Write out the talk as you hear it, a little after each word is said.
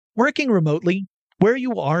Working remotely, where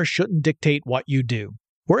you are shouldn't dictate what you do.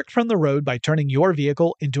 Work from the road by turning your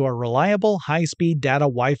vehicle into a reliable high-speed data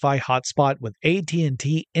Wi-Fi hotspot with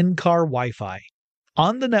AT&T in-car Wi-Fi.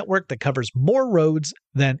 On the network that covers more roads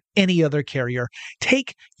than any other carrier,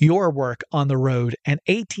 take your work on the road and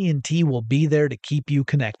AT&T will be there to keep you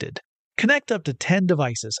connected. Connect up to 10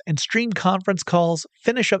 devices and stream conference calls,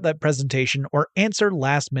 finish up that presentation, or answer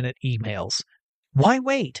last-minute emails. Why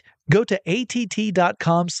wait? Go to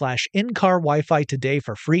att.com/in-car Wi-Fi today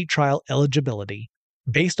for free trial eligibility.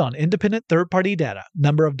 Based on independent third-party data,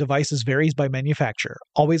 number of devices varies by manufacturer.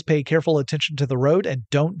 Always pay careful attention to the road and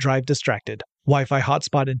don't drive distracted. Wi-Fi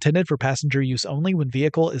hotspot intended for passenger use only when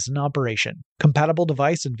vehicle is in operation. Compatible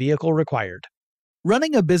device and vehicle required.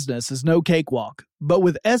 Running a business is no cakewalk, but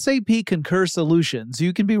with SAP Concur Solutions,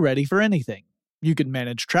 you can be ready for anything. You can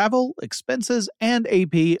manage travel, expenses, and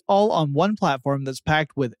AP all on one platform that's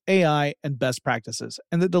packed with AI and best practices,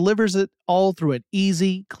 and that delivers it all through an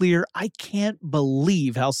easy, clear, I can't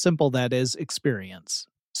believe how simple that is experience.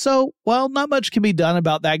 So, while not much can be done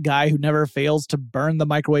about that guy who never fails to burn the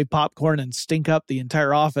microwave popcorn and stink up the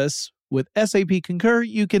entire office, with SAP Concur,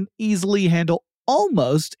 you can easily handle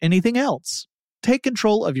almost anything else. Take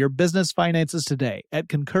control of your business finances today at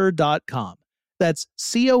Concur.com. That's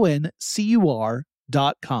CONCUR.com.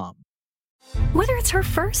 Whether it's her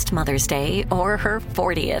first Mother's Day or her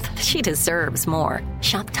 40th, she deserves more.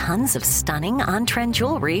 Shop tons of stunning on-trend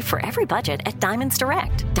jewelry for every budget at Diamonds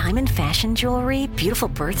Direct. Diamond fashion jewelry, beautiful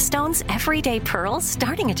birthstones, everyday pearls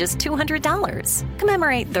starting at just $200.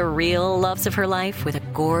 Commemorate the real loves of her life with a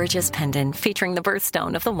gorgeous pendant featuring the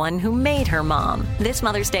birthstone of the one who made her mom. This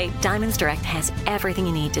Mother's Day, Diamonds Direct has everything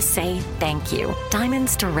you need to say thank you.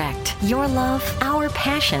 Diamonds Direct. Your love, our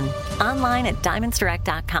passion. Online at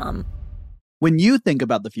diamondsdirect.com. When you think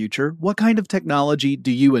about the future, what kind of technology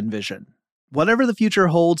do you envision? Whatever the future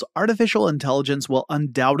holds, artificial intelligence will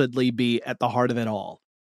undoubtedly be at the heart of it all.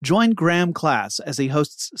 Join Graham Class as he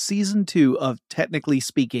hosts Season 2 of Technically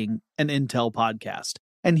Speaking, an Intel podcast,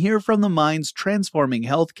 and hear from the minds transforming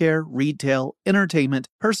healthcare, retail, entertainment,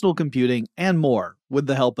 personal computing, and more with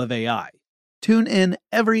the help of AI. Tune in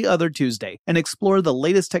every other Tuesday and explore the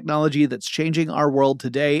latest technology that's changing our world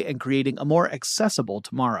today and creating a more accessible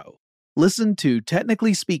tomorrow. Listen to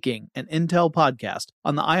Technically Speaking, an Intel podcast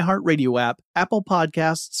on the iHeartRadio app, Apple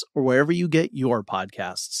Podcasts, or wherever you get your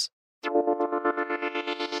podcasts.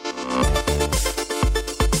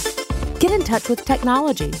 Get in touch with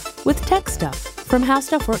technology with Tech Stuff from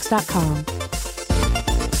HowStuffWorks.com.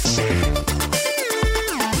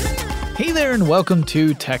 Hey there and welcome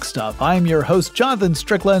to Tech Stuff. I'm your host, Jonathan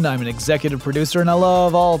Strickland. I'm an executive producer and I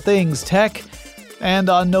love all things tech. And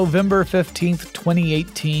on November 15th,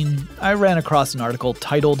 2018, I ran across an article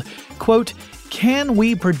titled, quote, "Can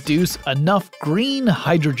we produce enough green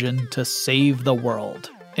hydrogen to save the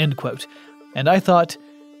world?" End quote. And I thought,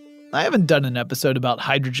 I haven't done an episode about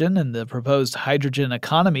hydrogen and the proposed hydrogen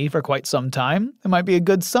economy for quite some time. It might be a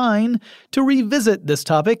good sign to revisit this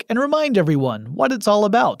topic and remind everyone what it's all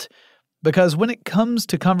about. Because when it comes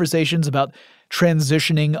to conversations about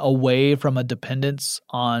transitioning away from a dependence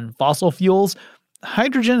on fossil fuels,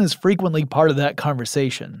 hydrogen is frequently part of that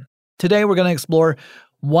conversation. Today we're going to explore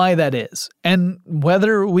why that is, and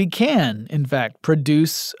whether we can, in fact,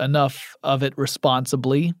 produce enough of it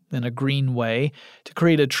responsibly in a green way to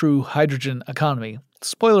create a true hydrogen economy.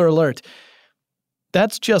 Spoiler alert,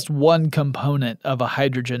 that's just one component of a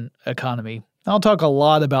hydrogen economy. I'll talk a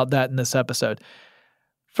lot about that in this episode.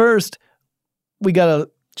 First, we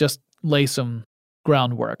gotta just lay some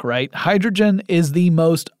groundwork, right? Hydrogen is the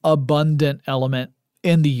most abundant element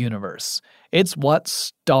in the universe. It's what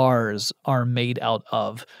stars are made out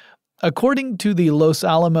of. According to the Los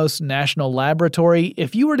Alamos National Laboratory,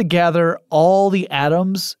 if you were to gather all the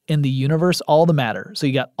atoms in the universe, all the matter, so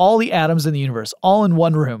you got all the atoms in the universe, all in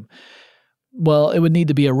one room, well, it would need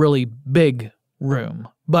to be a really big room.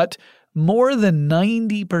 But more than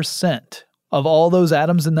 90% of all those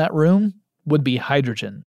atoms in that room would be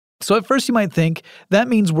hydrogen. So at first you might think that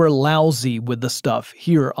means we're lousy with the stuff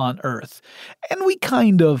here on Earth. And we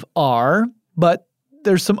kind of are, but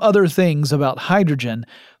there's some other things about hydrogen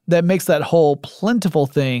that makes that whole plentiful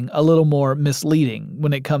thing a little more misleading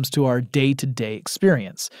when it comes to our day-to-day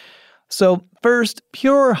experience. So first,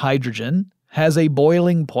 pure hydrogen has a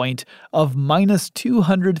boiling point of minus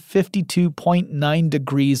 252.9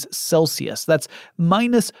 degrees Celsius. That's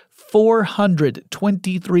minus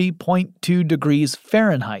 423.2 degrees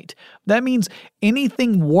Fahrenheit. That means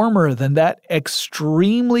anything warmer than that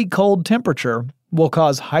extremely cold temperature will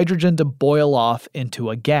cause hydrogen to boil off into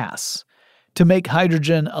a gas. To make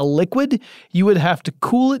hydrogen a liquid, you would have to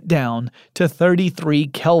cool it down to 33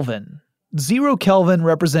 Kelvin. 0 Kelvin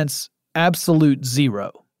represents absolute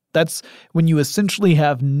zero. That's when you essentially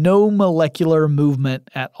have no molecular movement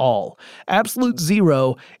at all. Absolute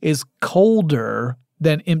zero is colder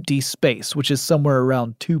than empty space, which is somewhere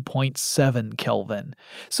around 2.7 Kelvin.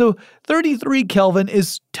 So 33 Kelvin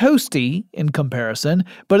is toasty in comparison,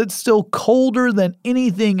 but it's still colder than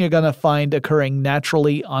anything you're going to find occurring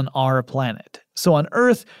naturally on our planet. So on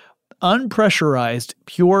Earth, unpressurized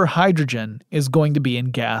pure hydrogen is going to be in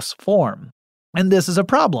gas form. And this is a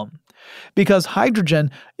problem, because hydrogen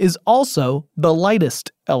is also the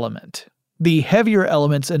lightest element. The heavier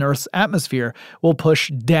elements in Earth's atmosphere will push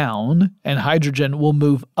down, and hydrogen will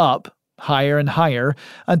move up higher and higher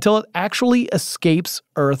until it actually escapes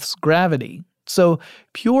Earth's gravity. So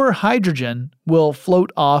pure hydrogen will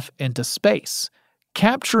float off into space.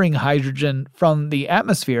 Capturing hydrogen from the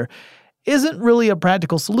atmosphere isn't really a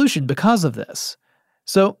practical solution because of this.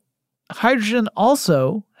 So hydrogen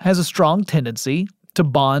also has a strong tendency to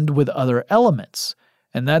bond with other elements.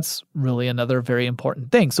 And that's really another very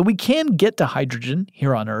important thing. So we can get to hydrogen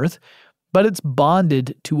here on Earth, but it's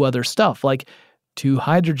bonded to other stuff. Like 2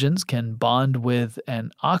 hydrogens can bond with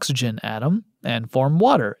an oxygen atom and form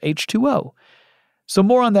water, H2O. So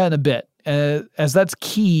more on that in a bit, as that's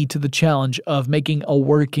key to the challenge of making a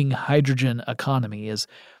working hydrogen economy, is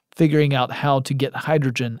figuring out how to get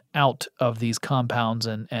hydrogen out of these compounds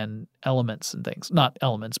and elements and things. Not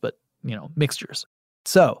elements, but, mixtures.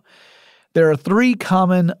 So there are 3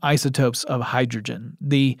 common isotopes of hydrogen.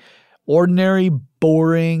 The ordinary,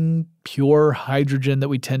 boring, pure hydrogen that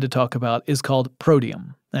we tend to talk about is called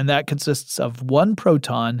protium, and that consists of 1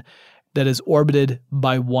 proton that is orbited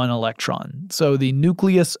by 1 electron. So the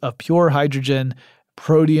nucleus of pure hydrogen,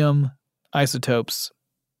 protium isotopes,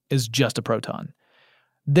 is just a proton.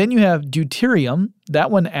 Then you have deuterium.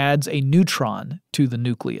 That one adds a neutron to the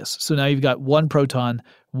nucleus. So now you've got 1 proton,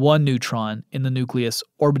 1 neutron in the nucleus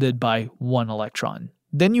orbited by 1 electron.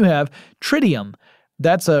 Then you have tritium.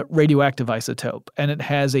 That's a radioactive isotope, and it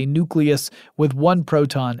has a nucleus with 1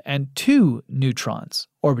 proton and 2 neutrons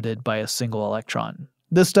orbited by a single electron.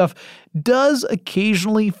 This stuff does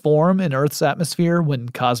occasionally form in Earth's atmosphere when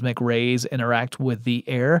cosmic rays interact with the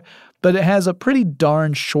air, but it has a pretty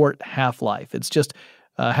darn short half-life. It's just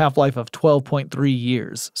a half-life of 12.3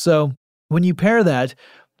 years. So when you pair that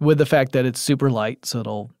with the fact that it's super light, so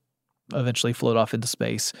it'll eventually float off into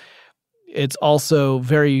space, it's also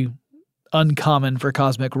very uncommon for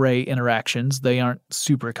cosmic ray interactions. They aren't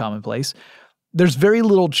super commonplace. There's very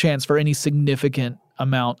little chance for any significant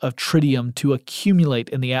amount of tritium to accumulate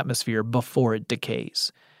in the atmosphere before it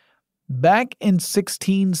decays. Back in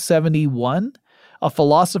 1671, a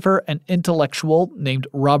philosopher and intellectual named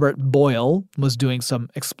Robert Boyle was doing some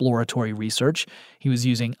exploratory research. He was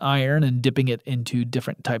using iron and dipping it into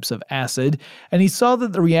different types of acid, and he saw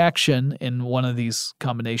that the reaction in one of these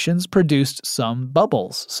combinations produced some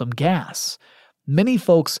bubbles, some gas. Many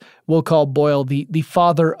folks will call Boyle the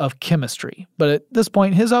father of chemistry, but at this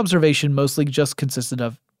point, his observation mostly just consisted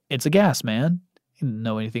of, it's a gas, man. He didn't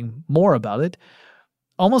know anything more about it.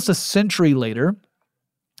 Almost a century later,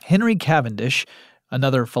 Henry Cavendish,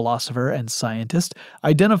 another philosopher and scientist,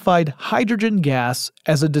 identified hydrogen gas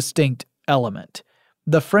as a distinct element.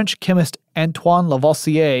 The French chemist Antoine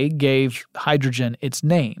Lavoisier gave hydrogen its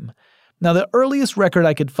name. Now, the earliest record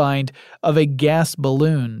I could find of a gas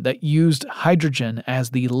balloon that used hydrogen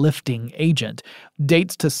as the lifting agent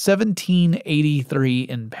dates to 1783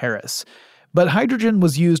 in Paris. But hydrogen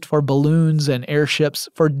was used for balloons and airships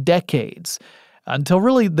for decades, until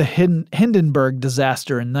really the Hindenburg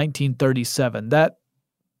disaster in 1937. That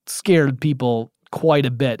scared people quite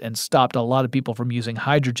a bit and stopped a lot of people from using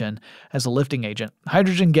hydrogen as a lifting agent.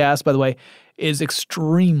 Hydrogen gas, by the way, is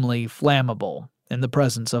extremely flammable in the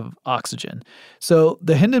presence of oxygen. So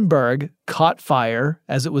the Hindenburg caught fire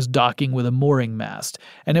as it was docking with a mooring mast,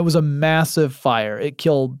 and it was a massive fire. It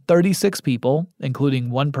killed 36 people, including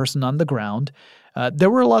 1 person on the ground. There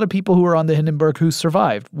were a lot of people who were on the Hindenburg who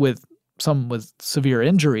survived, with some with severe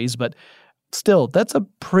injuries, but still, that's a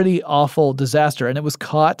pretty awful disaster. And it was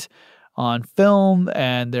caught on film,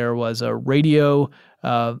 and there was a radio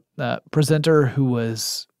presenter who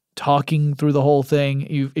was talking through the whole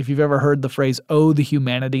thing. If you've ever heard the phrase, "Oh, the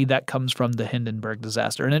humanity," that comes from the Hindenburg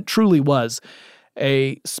disaster. And it truly was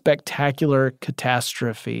a spectacular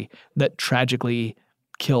catastrophe that tragically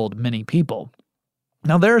killed many people.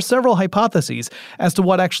 Now, there are several hypotheses as to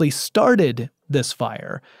what actually started this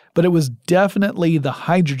fire, but it was definitely the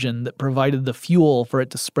hydrogen that provided the fuel for it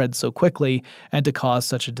to spread so quickly and to cause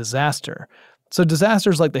such a disaster. So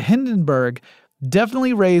disasters like the Hindenburg,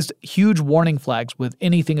 definitely raised huge warning flags with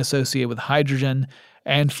anything associated with hydrogen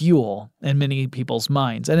and fuel in many people's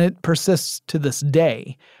minds. And it persists to this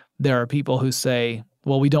day. There are people who say,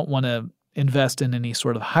 well, we don't want to invest in any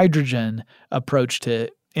sort of hydrogen approach to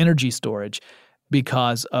energy storage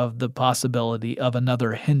because of the possibility of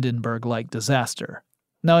another Hindenburg-like disaster.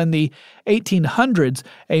 Now, in the 1800s,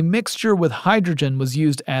 a mixture with hydrogen was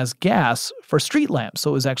used as gas for street lamps,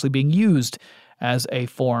 so it was actually being used as a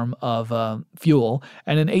form of fuel.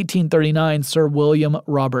 And in 1839, Sir William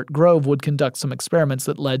Robert Grove would conduct some experiments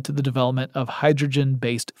that led to the development of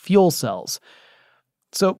hydrogen-based fuel cells.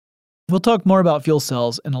 So we'll talk more about fuel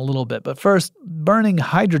cells in a little bit, but first, burning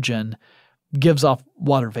hydrogen gives off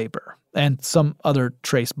water vapor and some other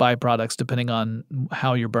trace byproducts depending on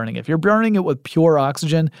how you're burning it. If you're burning it with pure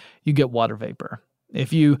oxygen, you get water vapor.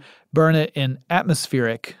 If you burn it in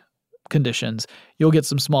atmospheric conditions, you'll get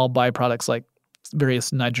some small byproducts like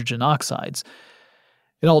various nitrogen oxides.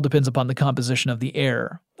 It all depends upon the composition of the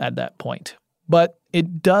air at that point. But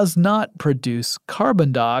it does not produce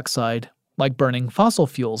carbon dioxide like burning fossil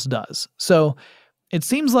fuels does. So it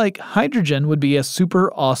seems like hydrogen would be a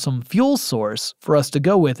super awesome fuel source for us to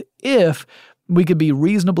go with if we could be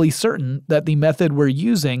reasonably certain that the method we're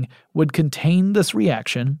using would contain this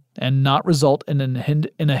reaction and not result in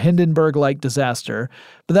a Hindenburg-like disaster.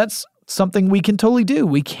 But that's something we can totally do.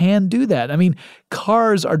 We can do that. I mean,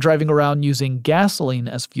 cars are driving around using gasoline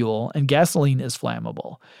as fuel, and gasoline is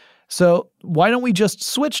flammable. So why don't we just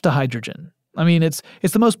switch to hydrogen? I mean, it's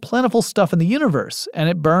the most plentiful stuff in the universe, and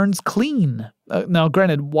it burns clean. Now,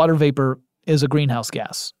 granted, water vapor is a greenhouse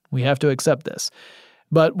gas. We have to accept this.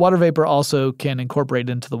 But water vapor also can incorporate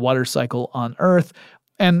into the water cycle on Earth.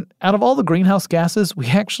 And out of all the greenhouse gases, we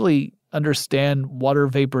actually understand water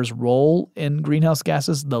vapor's role in greenhouse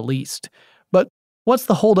gases the least. But what's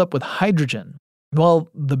the holdup with hydrogen? Well,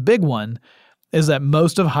 the big one is that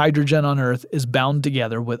most of hydrogen on Earth is bound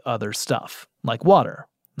together with other stuff, like water,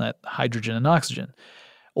 that hydrogen and oxygen,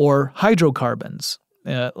 or hydrocarbons.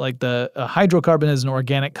 A hydrocarbon is an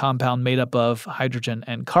organic compound made up of hydrogen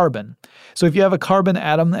and carbon. So if you have a carbon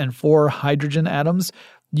atom and 4 hydrogen atoms,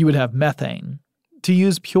 you would have methane. To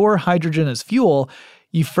use pure hydrogen as fuel,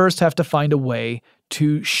 you first have to find a way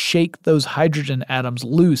to shake those hydrogen atoms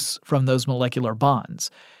loose from those molecular bonds.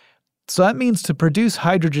 So that means to produce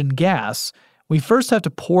hydrogen gas, we first have to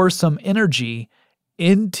pour some energy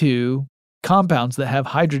into compounds that have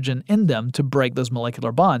hydrogen in them to break those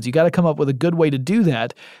molecular bonds. You got to come up with a good way to do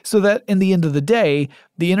that so that in the end of the day,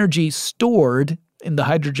 the energy stored in the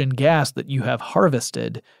hydrogen gas that you have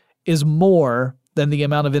harvested is more than the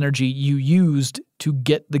amount of energy you used to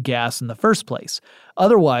get the gas in the first place.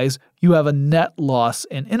 Otherwise, you have a net loss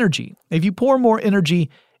in energy. If you pour more energy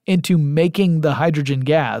into making the hydrogen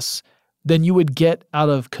gas than you would get out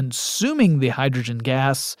of consuming the hydrogen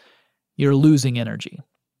gas, you're losing energy.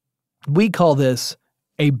 We call this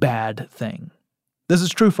a bad thing. This is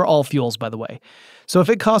true for all fuels, by the way. So if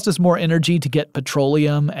it cost us more energy to get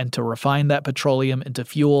petroleum and to refine that petroleum into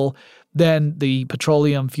fuel than the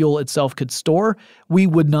petroleum fuel itself could store, we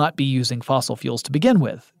would not be using fossil fuels to begin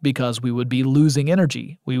with because we would be losing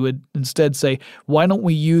energy. We would instead say, why don't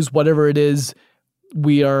we use whatever it is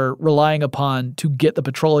we are relying upon to get the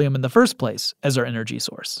petroleum in the first place as our energy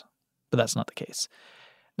source? But that's not the case.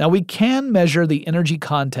 Now, we can measure the energy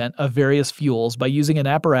content of various fuels by using an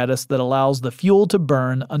apparatus that allows the fuel to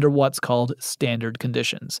burn under what's called standard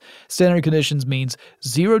conditions. Standard conditions means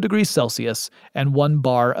 0 degrees Celsius and 1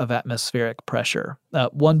 bar of atmospheric pressure.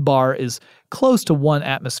 1 bar is close to 1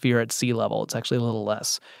 atmosphere at sea level. It's actually a little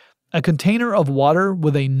less. A container of water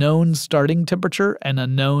with a known starting temperature and a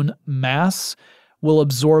known mass will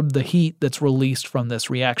absorb the heat that's released from this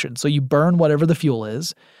reaction. So you burn whatever the fuel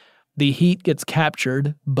is. The heat gets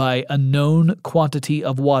captured by a known quantity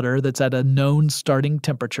of water that's at a known starting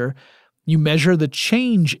temperature. You measure the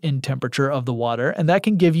change in temperature of the water, and that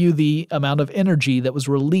can give you the amount of energy that was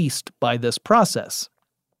released by this process.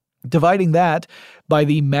 Dividing that by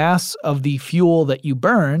the mass of the fuel that you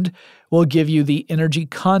burned will give you the energy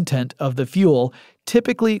content of the fuel,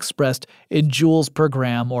 typically expressed in joules per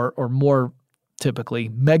gram or more typically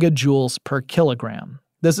megajoules per kilogram.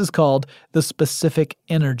 This is called the specific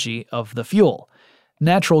energy of the fuel.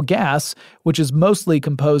 Natural gas, which is mostly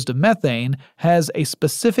composed of methane, has a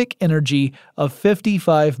specific energy of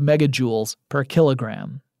 55 megajoules per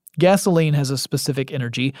kilogram. Gasoline has a specific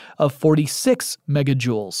energy of 46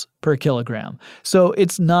 megajoules per kilogram. So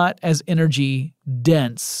it's not as energy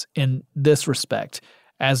dense in this respect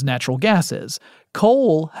as natural gas is.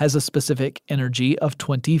 Coal has a specific energy of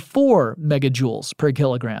 24 megajoules per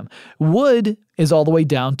kilogram. Wood is all the way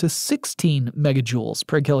down to 16 megajoules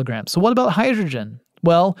per kilogram. So what about hydrogen?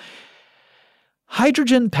 Well,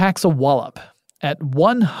 hydrogen packs a wallop at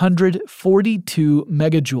 142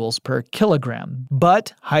 megajoules per kilogram,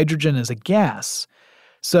 but hydrogen is a gas.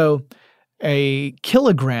 So a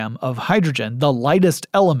kilogram of hydrogen, the lightest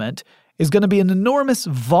element, is going to be an enormous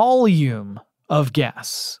volume of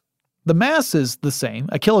gas. The mass is the same,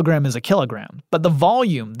 a kilogram is a kilogram, but the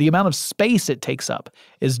volume, the amount of space it takes up,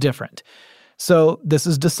 is different. So this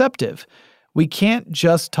is deceptive. We can't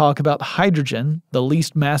just talk about hydrogen, the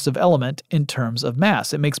least massive element, in terms of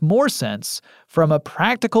mass. It makes more sense from a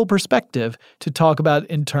practical perspective to talk about it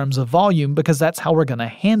in terms of volume because that's how we're going to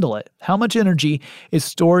handle it. How much energy is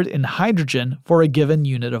stored in hydrogen for a given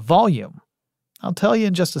unit of volume? I'll tell you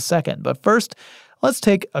in just a second, but first, let's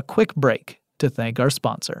take a quick break to thank our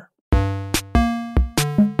sponsor.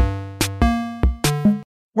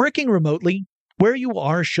 Working remotely, where you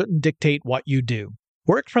are shouldn't dictate what you do.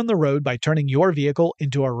 Work from the road by turning your vehicle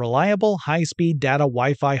into a reliable high-speed data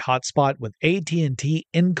Wi-Fi hotspot with AT&T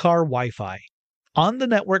in-car Wi-Fi. On the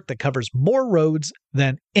network that covers more roads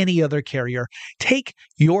than any other carrier, take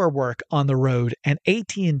your work on the road and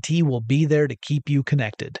AT&T will be there to keep you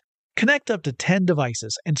connected. Connect up to 10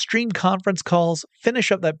 devices and stream conference calls,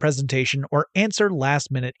 finish up that presentation, or answer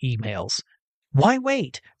last-minute emails. Why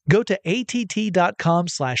wait? Go to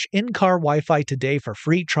att.com/in-car Wi-Fi today for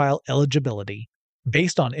free trial eligibility.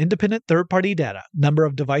 Based on independent third-party data, number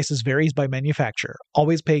of devices varies by manufacturer.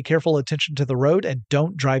 Always pay careful attention to the road and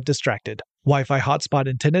don't drive distracted. Wi-Fi hotspot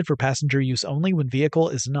intended for passenger use only when vehicle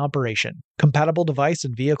is in operation. Compatible device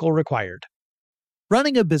and vehicle required.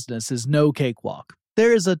 Running a business is no cakewalk.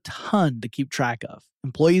 There is a ton to keep track of.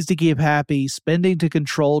 Employees to keep happy, spending to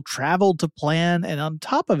control, travel to plan, and on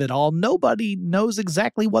top of it all, nobody knows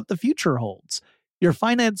exactly what the future holds. Your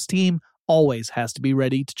finance team always has to be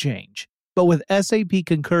ready to change. But with SAP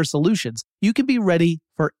Concur Solutions, you can be ready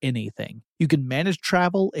for anything. You can manage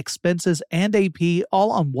travel, expenses, and AP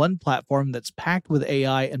all on one platform that's packed with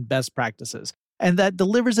AI and best practices, and that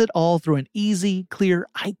delivers it all through an easy, clear,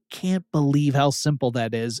 I can't believe how simple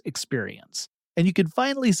that is experience. And you can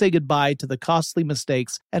finally say goodbye to the costly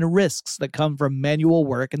mistakes and risks that come from manual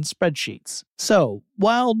work and spreadsheets. So,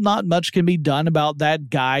 while not much can be done about that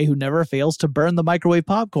guy who never fails to burn the microwave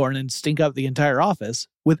popcorn and stink up the entire office,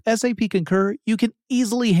 with SAP Concur, you can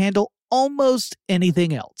easily handle almost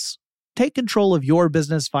anything else. Take control of your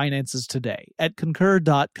business finances today at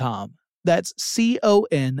Concur.com. That's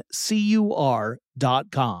CONCUR.com.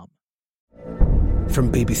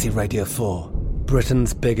 From BBC Radio 4.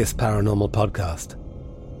 Britain's biggest paranormal podcast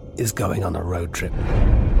is going on a road trip.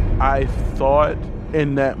 I thought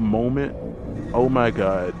in that moment, oh my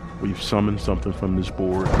God, we've summoned something from this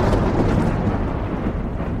board.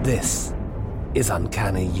 This is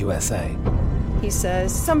Uncanny USA. He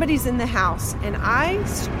says, somebody's in the house, and I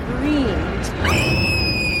screamed.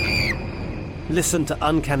 Listen to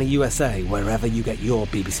Uncanny USA wherever you get your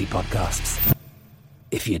BBC podcasts,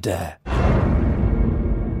 if you dare.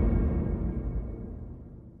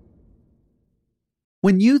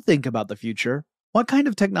 When you think about the future, what kind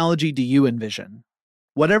of technology do you envision?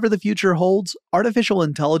 Whatever the future holds, artificial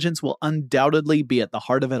intelligence will undoubtedly be at the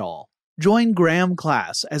heart of it all. Join Graham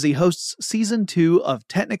Class as he hosts Season 2 of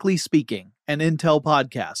Technically Speaking, an Intel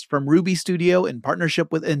podcast from Ruby Studio in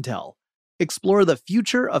partnership with Intel. Explore the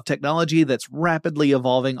future of technology that's rapidly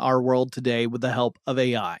evolving our world today with the help of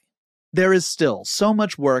AI. There is still so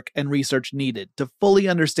much work and research needed to fully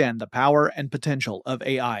understand the power and potential of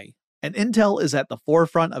AI. And Intel is at the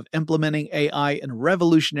forefront of implementing AI and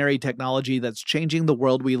revolutionary technology that's changing the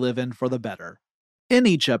world we live in for the better. In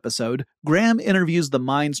each episode, Graham interviews the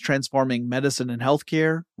minds transforming medicine and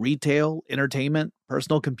healthcare, retail, entertainment,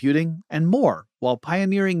 personal computing, and more, while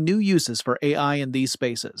pioneering new uses for AI in these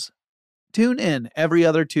spaces. Tune in every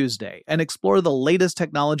other Tuesday and explore the latest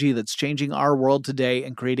technology that's changing our world today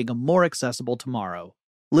and creating a more accessible tomorrow.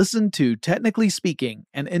 Listen to Technically Speaking,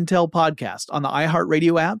 an Intel podcast on the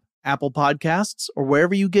iHeartRadio app, Apple Podcasts, or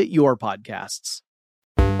wherever you get your podcasts.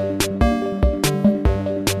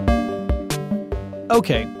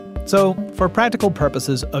 Okay, so for practical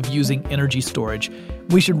purposes of using energy storage,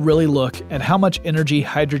 we should really look at how much energy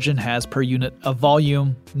hydrogen has per unit of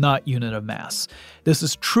volume, not unit of mass. This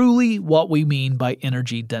is truly what we mean by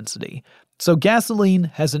energy density. So gasoline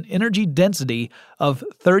has an energy density of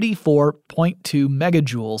 34.2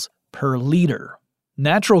 megajoules per liter.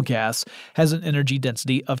 Natural gas has an energy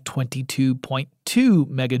density of 22.2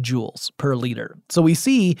 megajoules per liter. So we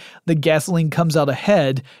see that gasoline comes out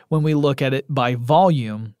ahead when we look at it by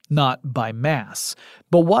volume, not by mass.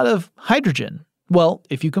 But what of hydrogen? Well,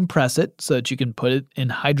 if you compress it so that you can put it in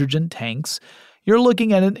hydrogen tanks, you're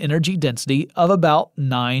looking at an energy density of about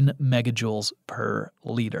 9 megajoules per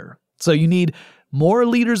liter. So you need more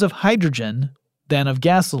liters of hydrogen than of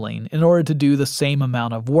gasoline in order to do the same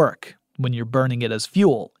amount of work when you're burning it as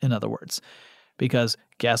fuel, in other words, because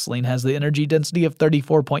gasoline has the energy density of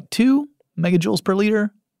 34.2 megajoules per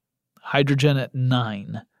liter, hydrogen at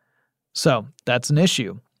 9. So that's an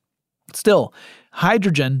issue. Still,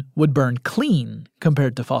 hydrogen would burn clean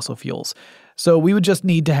compared to fossil fuels, so we would just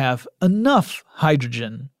need to have enough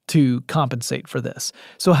hydrogen to compensate for this.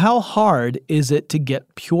 So how hard is it to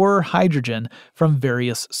get pure hydrogen from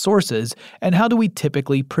various sources, and how do we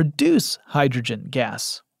typically produce hydrogen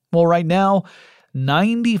gas? Well, right now,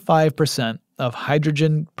 95% of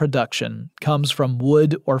hydrogen production comes from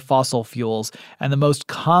wood or fossil fuels, and the most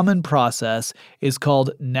common process is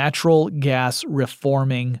called natural gas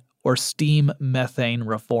reforming or steam methane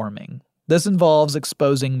reforming. This involves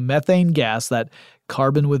exposing methane gas, that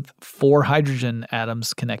carbon with 4 hydrogen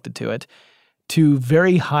atoms connected to it, to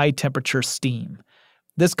very high temperature steam.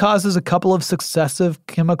 This causes a couple of successive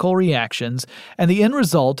chemical reactions, and the end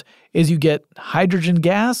result is you get hydrogen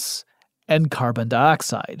gas and carbon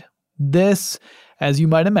dioxide. This, as you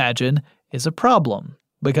might imagine, is a problem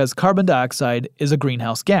because carbon dioxide is a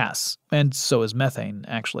greenhouse gas, and so is methane,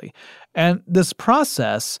 actually. And this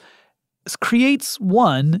process creates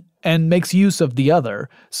one and makes use of the other.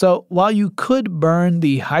 So while you could burn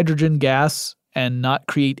the hydrogen gas and not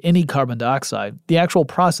create any carbon dioxide, the actual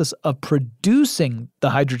process of producing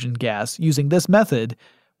the hydrogen gas using this method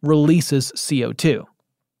releases CO2.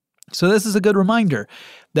 So this is a good reminder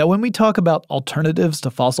that when we talk about alternatives to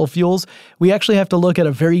fossil fuels, we actually have to look at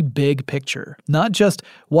a very big picture, not just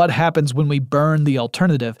what happens when we burn the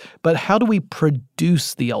alternative, but how do we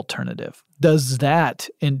produce the alternative? Does that,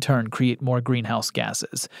 in turn, create more greenhouse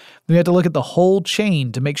gases? We have to look at the whole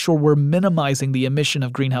chain to make sure we're minimizing the emission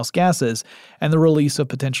of greenhouse gases and the release of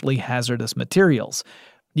potentially hazardous materials.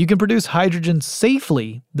 You can produce hydrogen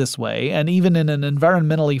safely this way, and even in an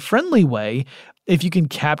environmentally friendly way, if you can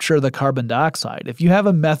capture the carbon dioxide. If you have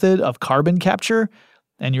a method of carbon capture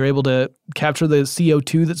and you're able to capture the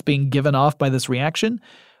CO2 that's being given off by this reaction,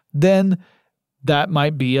 then that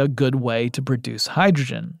might be a good way to produce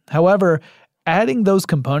hydrogen. However, adding those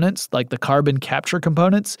components, like the carbon capture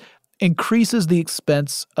components, increases the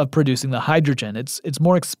expense of producing the hydrogen. It's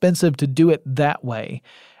more expensive to do it that way.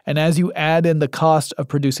 And as you add in the cost of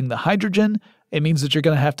producing the hydrogen, it means that you're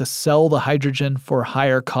going to have to sell the hydrogen for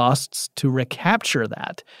higher costs to recapture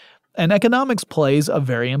that. And economics plays a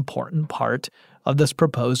very important part of this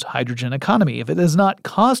proposed hydrogen economy. If it is not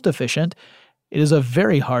cost efficient, it is a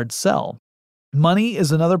very hard sell. Money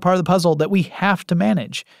is another part of the puzzle that we have to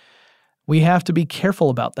manage. We have to be careful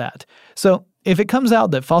about that. So if it comes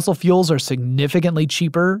out that fossil fuels are significantly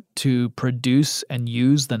cheaper to produce and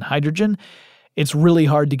use than hydrogen, it's really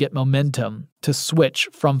hard to get momentum to switch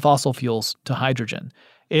from fossil fuels to hydrogen.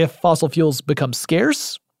 If fossil fuels become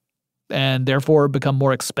scarce and therefore become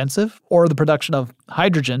more expensive, or the production of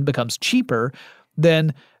hydrogen becomes cheaper,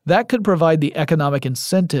 then that could provide the economic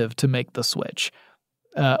incentive to make the switch.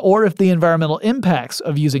 Or if the environmental impacts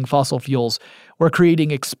of using fossil fuels were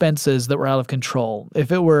creating expenses that were out of control. If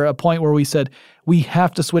it were a point where we said we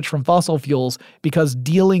have to switch from fossil fuels because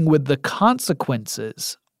dealing with the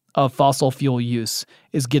consequences of fossil fuel use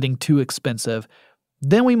is getting too expensive,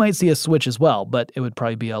 then we might see a switch as well, but it would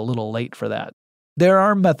probably be a little late for that. There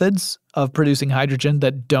are methods of producing hydrogen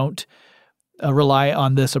that don't rely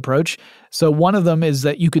on this approach. So one of them is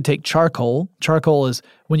that you could take charcoal. Charcoal is,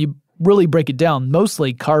 when you really break it down,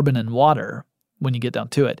 mostly carbon and water when you get down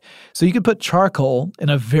to it. So you could put charcoal in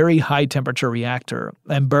a very high temperature reactor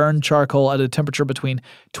and burn charcoal at a temperature between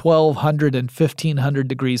 1200 and 1500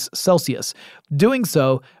 degrees Celsius. Doing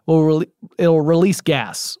so, it'll release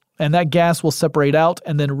gas, and that gas will separate out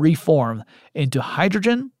and then reform into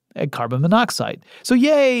hydrogen and carbon monoxide. So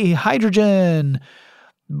yay, hydrogen!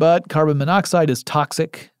 But carbon monoxide is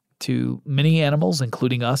toxic to many animals,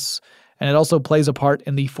 including us, and it also plays a part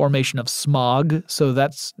in the formation of smog, so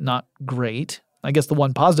that's not great. I guess the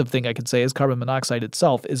one positive thing I could say is carbon monoxide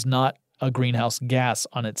itself is not a greenhouse gas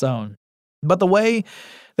on its own. But the way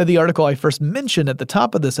that the article I first mentioned at the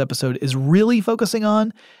top of this episode is really focusing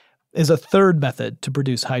on is a third method to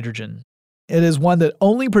produce hydrogen. It is one that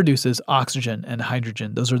only produces oxygen and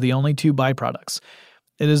hydrogen. Those are the only two byproducts.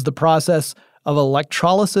 It is the process of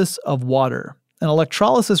electrolysis of water. And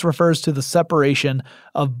electrolysis refers to the separation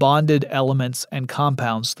of bonded elements and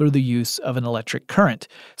compounds through the use of an electric current.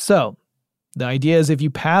 So, the idea is if you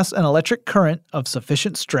pass an electric current of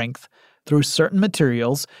sufficient strength through certain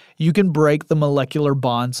materials, you can break the molecular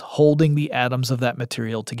bonds holding the atoms of that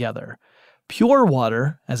material together. Pure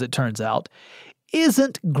water, as it turns out,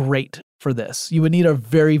 isn't great for this. You would need a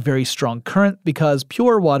very, very strong current because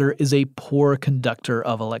pure water is a poor conductor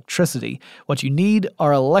of electricity. What you need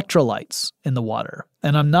are electrolytes in the water.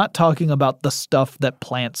 And I'm not talking about the stuff that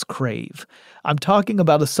plants crave. I'm talking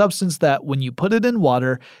about a substance that, when you put it in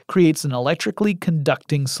water, creates an electrically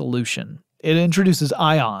conducting solution. It introduces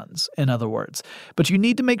ions, in other words. But you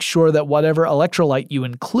need to make sure that whatever electrolyte you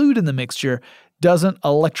include in the mixture doesn't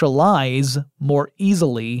electrolyze more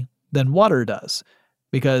easily than water does.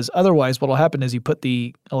 Because otherwise what will happen is you put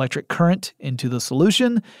the electric current into the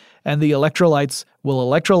solution and the electrolytes will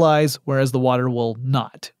electrolyze, whereas the water will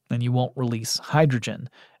not. And you won't release hydrogen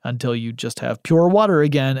until you just have pure water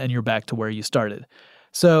again and you're back to where you started.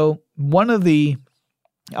 So one of the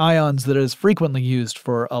ions that is frequently used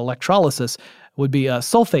for electrolysis would be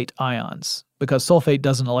sulfate ions, because sulfate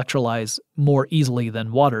doesn't electrolyze more easily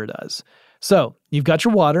than water does. So you've got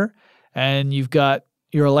your water and you've got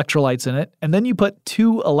your electrolytes in it, and then you put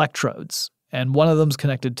two electrodes, and one of them's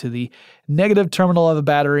connected to the negative terminal of a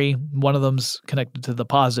battery, one of them's connected to the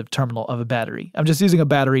positive terminal of a battery. I'm just using a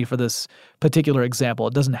battery for this particular example.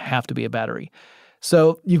 It doesn't have to be a battery.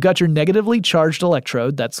 So you've got your negatively charged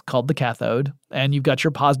electrode, that's called the cathode, and you've got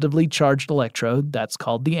your positively charged electrode, that's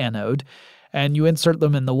called the anode, and you insert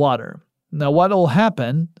them in the water. Now what will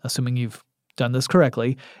happen, assuming you've done this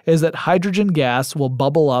correctly, is that hydrogen gas will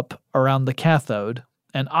bubble up around the cathode,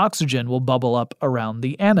 and oxygen will bubble up around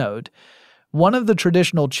the anode. One of the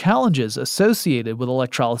traditional challenges associated with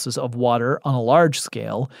electrolysis of water on a large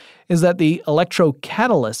scale is that the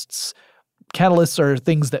electrocatalysts are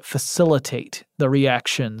things that facilitate the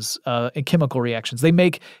reactions, chemical reactions. They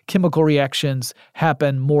make chemical reactions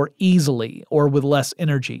happen more easily or with less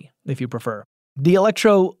energy, if you prefer. The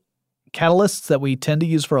electrocatalysts that we tend to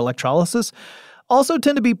use for electrolysis also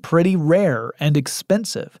tend to be pretty rare and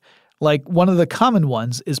expensive. Like, one of the common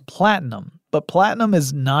ones is platinum, but platinum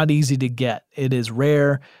is not easy to get. It is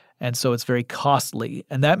rare, and so it's very costly.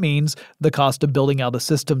 And that means the cost of building out a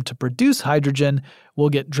system to produce hydrogen will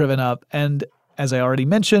get driven up. And as I already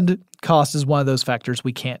mentioned, cost is one of those factors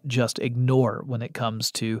we can't just ignore when it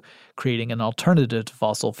comes to creating an alternative to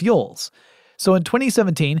fossil fuels. So in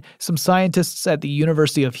 2017, some scientists at the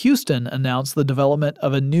University of Houston announced the development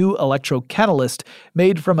of a new electrocatalyst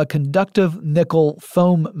made from a conductive nickel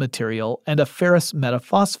foam material and a ferrous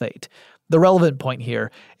metaphosphate. The relevant point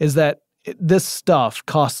here is that this stuff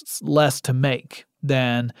costs less to make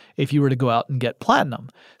than if you were to go out and get platinum.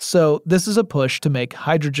 So this is a push to make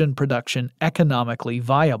hydrogen production economically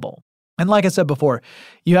viable. And like I said before,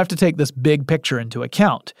 you have to take this big picture into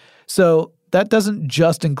account. So that doesn't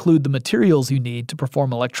just include the materials you need to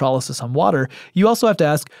perform electrolysis on water. You also have to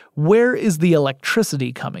ask, where is the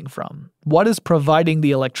electricity coming from? What is providing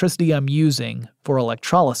the electricity I'm using for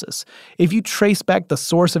electrolysis? If you trace back the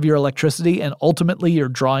source of your electricity and ultimately you're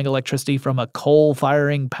drawing electricity from a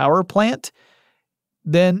coal-firing power plant,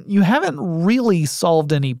 then you haven't really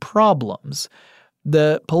solved any problems.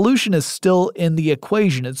 The pollution is still in the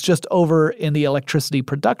equation. It's just over in the electricity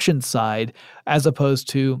production side as opposed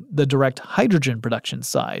to the direct hydrogen production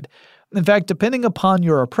side. In fact, depending upon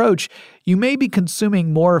your approach, you may be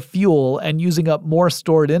consuming more fuel and using up more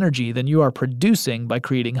stored energy than you are producing by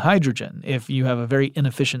creating hydrogen if you have a very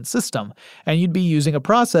inefficient system. And you'd be using a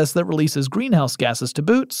process that releases greenhouse gases to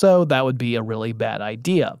boot, so that would be a really bad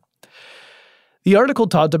idea. The article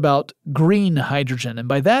talked about green hydrogen, and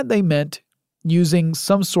by that they meant using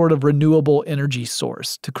some sort of renewable energy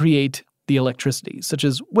source to create the electricity, such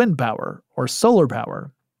as wind power or solar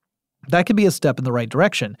power. That could be a step in the right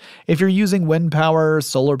direction. If you're using wind power,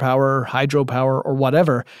 solar power, hydropower, or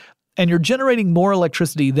whatever, and you're generating more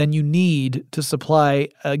electricity than you need to supply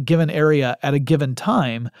a given area at a given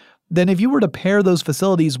time, then if you were to pair those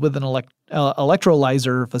facilities with an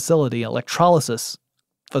electrolyzer facility, electrolysis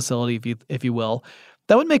facility, if you will,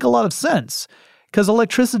 that would make a lot of sense. Because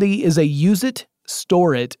electricity is a use it,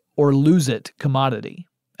 store it, or lose it commodity.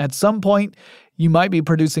 At some point, you might be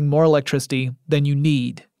producing more electricity than you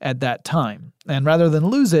need at that time. And rather than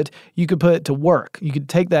lose it, you could put it to work. You could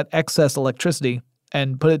take that excess electricity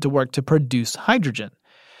and put it to work to produce hydrogen.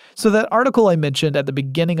 So that article I mentioned at the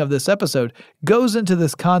beginning of this episode goes into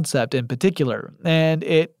this concept in particular, and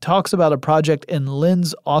it talks about a project in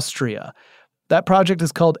Linz, Austria. That project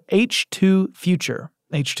is called H2 Future.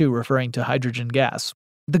 H2 referring to hydrogen gas.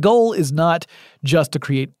 The goal is not just to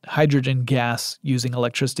create hydrogen gas using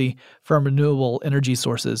electricity from renewable energy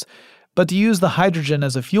sources, but to use the hydrogen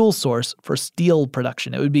as a fuel source for steel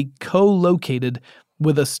production. It would be co-located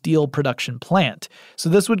with a steel production plant. So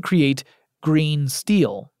this would create green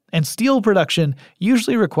steel. And steel production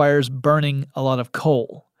usually requires burning a lot of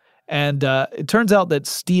coal. And it turns out that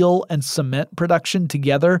steel and cement production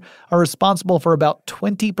together are responsible for about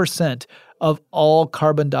 20% of all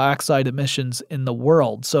carbon dioxide emissions in the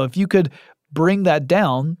world. So if you could bring that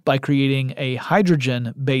down by creating a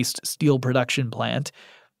hydrogen-based steel production plant,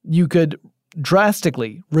 you could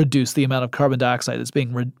drastically reduce the amount of carbon dioxide that's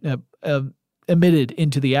being emitted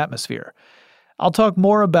into the atmosphere. I'll talk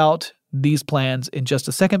more about these plans in just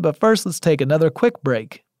a second, but first let's take another quick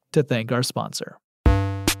break to thank our sponsor.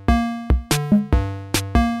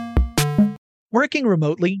 Working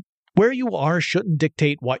remotely, where you are shouldn't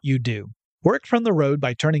dictate what you do. Work from the road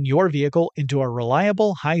by turning your vehicle into a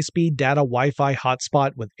reliable high-speed data Wi-Fi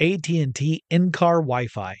hotspot with AT&T in-car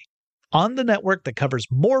Wi-Fi. On the network that covers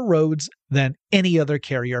more roads than any other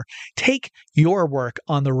carrier, take your work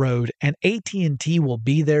on the road and AT&T will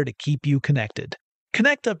be there to keep you connected.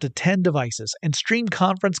 Connect up to 10 devices and stream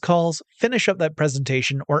conference calls, finish up that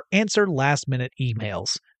presentation, or answer last-minute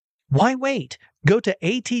emails. Why wait? Go to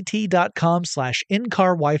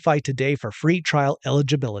att.com/in-car Wi-Fi today for free trial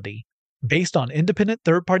eligibility. Based on independent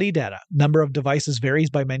third-party data, number of devices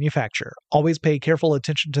varies by manufacturer. Always pay careful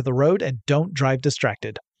attention to the road and don't drive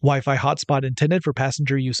distracted. Wi-Fi hotspot intended for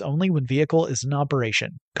passenger use only when vehicle is in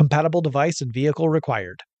operation. Compatible device and vehicle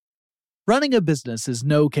required. Running a business is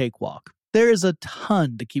no cakewalk. There is a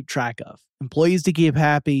ton to keep track of. Employees to keep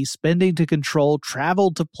happy, spending to control,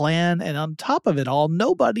 travel to plan, and on top of it all,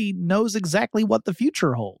 nobody knows exactly what the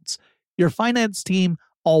future holds. Your finance team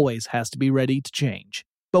always has to be ready to change.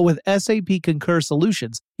 But with SAP Concur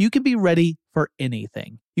Solutions, you can be ready for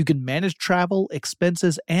anything. You can manage travel,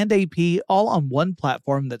 expenses, and AP all on one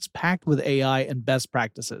platform that's packed with AI and best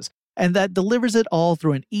practices, and that delivers it all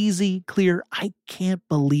through an easy, clear, I can't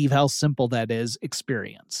believe how simple that is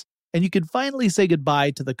experience. And you can finally say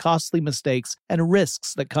goodbye to the costly mistakes and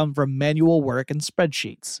risks that come from manual work and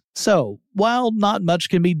spreadsheets. So, while not much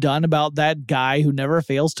can be done about that guy who never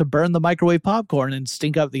fails to burn the microwave popcorn and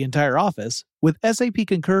stink up the entire office, with SAP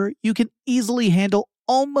Concur, you can easily handle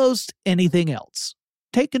almost anything else.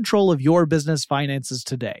 Take control of your business finances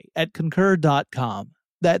today at concur.com.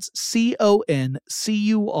 That's CONCUR.com.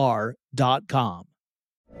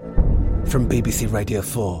 From BBC Radio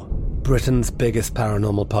 4, Britain's biggest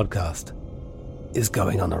paranormal podcast is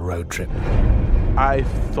going on a road trip. I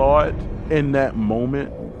thought in that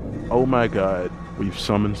moment, oh my God, we've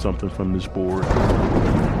summoned something from this board.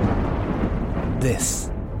 This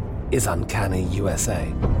is Uncanny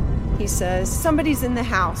USA. He says, somebody's in the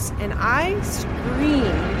house, and I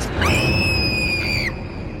screamed.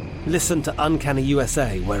 Listen to Uncanny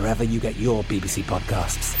USA wherever you get your BBC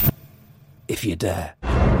podcasts, if you dare.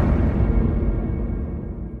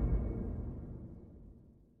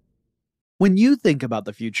 When you think about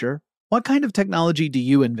the future, what kind of technology do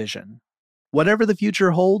you envision? Whatever the future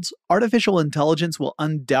holds, artificial intelligence will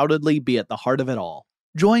undoubtedly be at the heart of it all.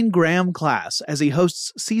 Join Graham Class as he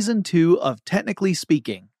hosts Season 2 of Technically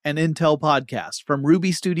Speaking, an Intel podcast from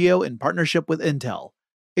Ruby Studio in partnership with Intel.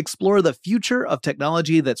 Explore the future of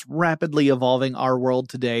technology that's rapidly evolving our world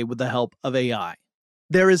today with the help of AI.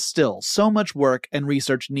 There is still so much work and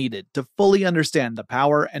research needed to fully understand the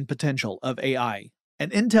power and potential of AI.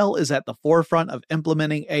 And Intel is at the forefront of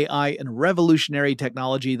implementing AI in revolutionary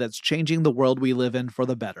technology that's changing the world we live in for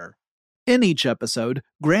the better. In each episode,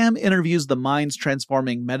 Graham interviews the minds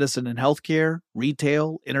transforming medicine and healthcare,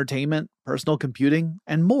 retail, entertainment, personal computing,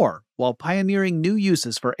 and more, while pioneering new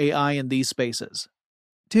uses for AI in these spaces.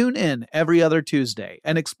 Tune in every other Tuesday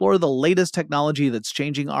and explore the latest technology that's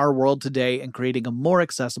changing our world today and creating a more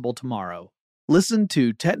accessible tomorrow. Listen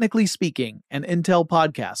to Technically Speaking, an Intel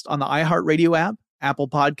podcast on the iHeartRadio app, Apple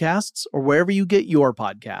Podcasts, or wherever you get your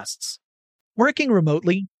podcasts. Working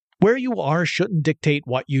remotely, where you are shouldn't dictate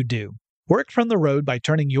what you do. Work from the road by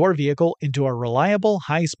turning your vehicle into a reliable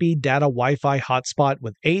high-speed data Wi-Fi hotspot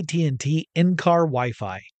with AT&T in-car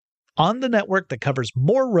Wi-Fi. On the network that covers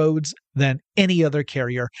more roads than any other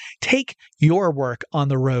carrier, take your work on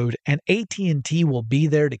the road and AT&T will be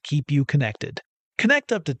there to keep you connected.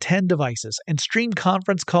 Connect up to 10 devices and stream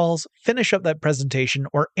conference calls, finish up that presentation,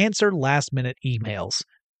 or answer last-minute emails.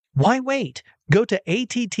 Why wait? Go to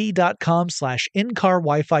att.com/in-car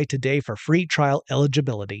Wi-Fi today for free trial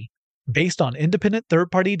eligibility. Based on independent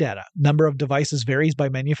third-party data, number of devices varies by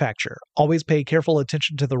manufacturer. Always pay careful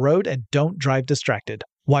attention to the road and don't drive distracted.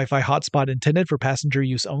 Wi-Fi hotspot intended for passenger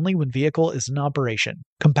use only when vehicle is in operation.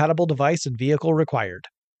 Compatible device and vehicle required.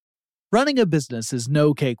 Running a business is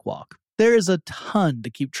no cakewalk. There is a ton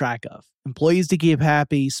to keep track of. Employees to keep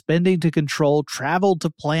happy, spending to control, travel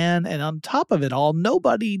to plan, and on top of it all,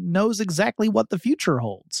 nobody knows exactly what the future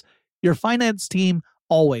holds. Your finance team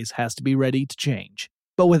always has to be ready to change.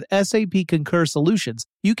 But with SAP Concur Solutions,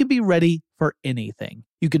 you can be ready for anything.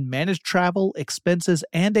 You can manage travel, expenses,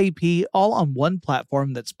 and AP all on one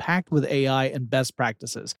platform that's packed with AI and best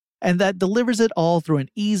practices, and that delivers it all through an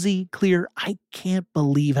easy, clear, I can't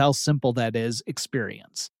believe how simple that is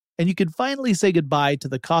experience. And you can finally say goodbye to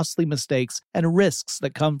the costly mistakes and risks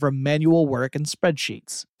that come from manual work and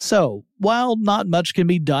spreadsheets. So, while not much can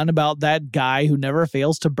be done about that guy who never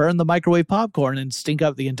fails to burn the microwave popcorn and stink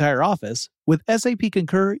up the entire office, with SAP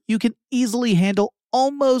Concur, you can easily handle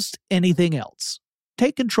almost anything else.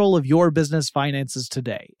 Take control of your business finances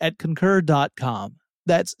today at Concur.com.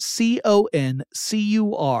 That's CONCUR.com.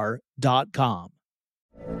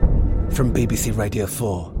 From BBC Radio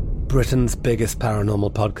 4, Britain's biggest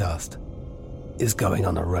paranormal podcast is going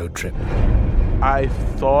on a road trip. I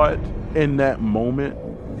thought in that moment,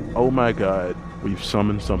 oh my God, we've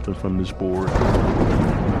summoned something from this board.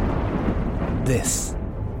 This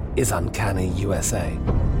is Uncanny USA.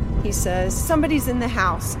 He says, somebody's in the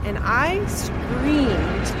house, and I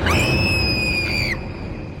screamed.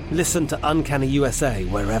 Listen to Uncanny USA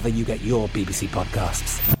wherever you get your BBC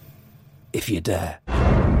podcasts, if you dare.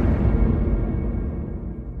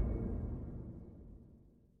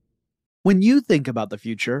 When you think about the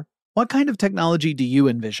future, what kind of technology do you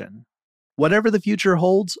envision? Whatever the future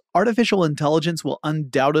holds, artificial intelligence will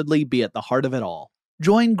undoubtedly be at the heart of it all.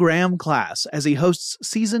 Join Graham Class as he hosts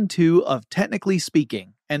Season 2 of Technically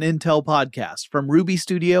Speaking, an Intel podcast from Ruby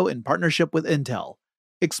Studio in partnership with Intel.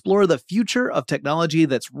 Explore the future of technology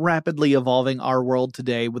that's rapidly evolving our world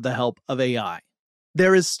today with the help of AI.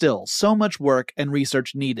 There is still so much work and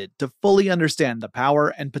research needed to fully understand the power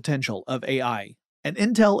and potential of AI. And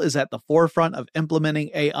Intel is at the forefront of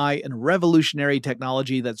implementing AI in revolutionary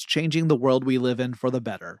technology that's changing the world we live in for the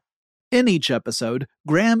better. In each episode,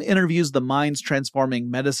 Graham interviews the minds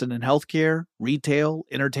transforming medicine and healthcare, retail,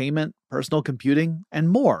 entertainment, personal computing, and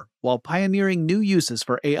more, while pioneering new uses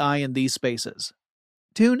for AI in these spaces.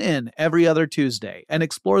 Tune in every other Tuesday and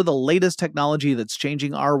explore the latest technology that's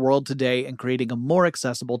changing our world today and creating a more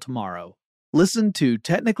accessible tomorrow. Listen to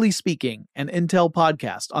Technically Speaking, an Intel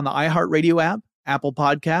podcast on the iHeartRadio app, Apple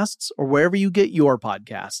Podcasts, or wherever you get your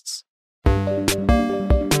podcasts.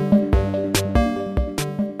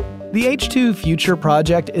 The H2 Future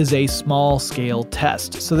project is a small-scale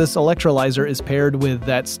test, so this electrolyzer is paired with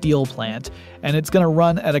that steel plant, and it's going to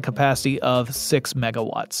run at a capacity of 6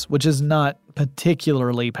 megawatts, which is not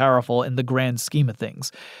particularly powerful in the grand scheme of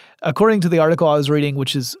things. According to the article I was reading,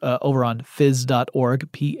 which is over on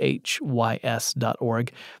phys.org,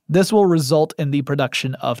 phys.org, this will result in the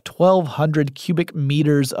production of 1,200 cubic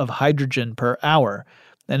meters of hydrogen per hour.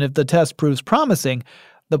 And if the test proves promising,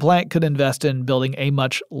 the plant could invest in building a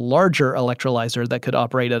much larger electrolyzer that could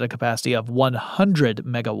operate at a capacity of 100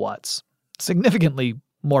 megawatts, significantly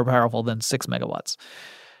more powerful than 6 megawatts.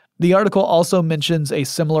 The article also mentions a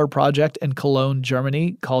similar project in Cologne,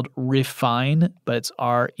 Germany called REFHYNE, but it's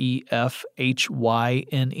REFHYNE.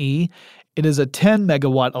 It is a 10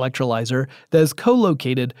 megawatt electrolyzer that is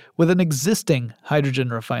co-located with an existing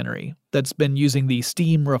hydrogen refinery that's been using the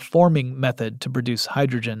steam reforming method to produce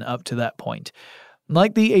hydrogen up to that point.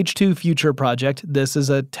 Like the H2 Future project, this is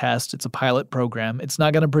a test, it's a pilot program. It's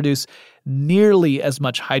not going to produce nearly as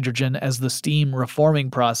much hydrogen as the steam reforming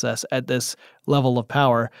process at this level of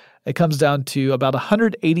power. It comes down to about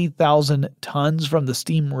 180,000 tons from the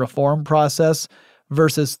steam reform process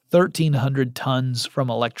versus 1,300 tons from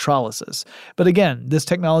electrolysis. But again, this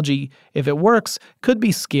technology, if it works, could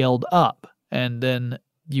be scaled up, and then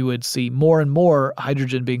you would see more and more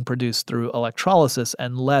hydrogen being produced through electrolysis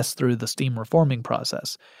and less through the steam reforming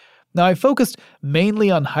process. Now, I focused mainly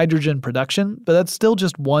on hydrogen production, but that's still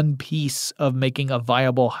just one piece of making a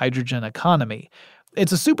viable hydrogen economy.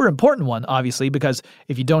 It's a super important one, obviously, because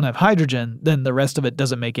if you don't have hydrogen, then the rest of it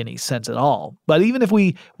doesn't make any sense at all. But even if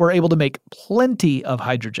we were able to make plenty of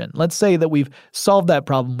hydrogen, let's say that we've solved that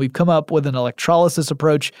problem, we've come up with an electrolysis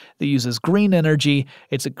approach that uses green energy,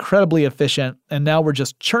 it's incredibly efficient, and now we're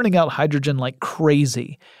just churning out hydrogen like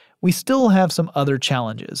crazy. We still have some other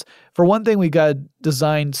challenges. For one thing, we've got to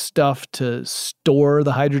design stuff to store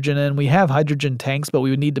the hydrogen in. We have hydrogen tanks, but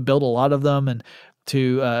we would need to build a lot of them and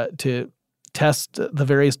to test the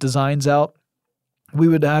various designs out. We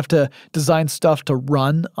would have to design stuff to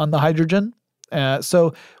run on the hydrogen.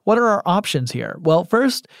 So what are our options here? Well,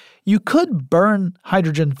 first, you could burn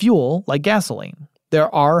hydrogen fuel like gasoline.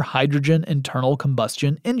 There are hydrogen internal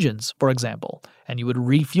combustion engines, for example, and you would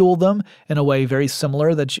refuel them in a way very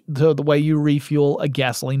similar to the way you refuel a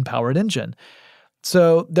gasoline-powered engine.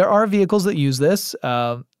 So there are vehicles that use this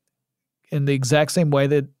in the exact same way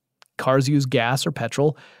that cars use gas or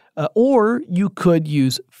petrol, or you could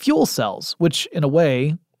use fuel cells, which in a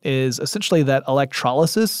way is essentially that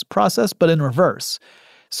electrolysis process, but in reverse.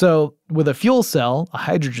 So with a fuel cell, a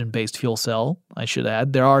hydrogen-based fuel cell, I should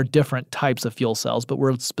add, there are different types of fuel cells, but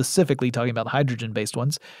we're specifically talking about hydrogen-based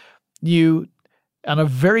ones. On a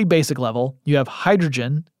very basic level, you have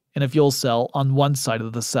hydrogen in a fuel cell on one side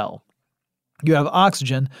of the cell. You have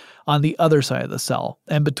oxygen on the other side of the cell.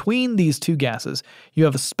 And between these two gases, you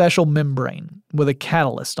have a special membrane with a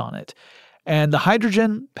catalyst on it. And the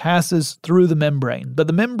hydrogen passes through the membrane, but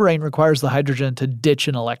the membrane requires the hydrogen to ditch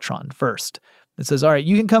an electron first. It says, all right,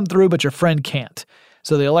 you can come through, but your friend can't.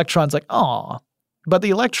 So the electron's like, aw. But the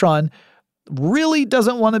electron really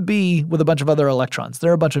doesn't want to be with a bunch of other electrons.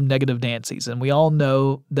 They're a bunch of negative Nancys, and we all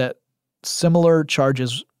know that similar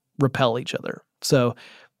charges repel each other. So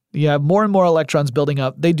you have more and more electrons building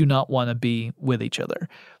up. They do not want to be with each other.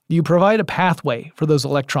 You provide a pathway for those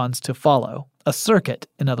electrons to follow, a circuit,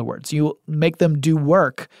 in other words. You make them do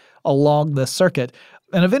work along the circuit,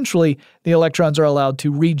 and eventually the electrons are allowed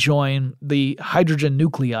to rejoin the hydrogen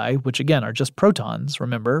nuclei, which again are just protons,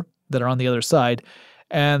 remember, that are on the other side.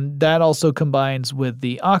 And that also combines with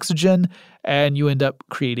the oxygen, and you end up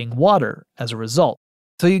creating water as a result.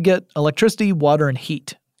 So you get electricity, water, and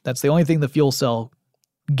heat. That's the only thing the fuel cell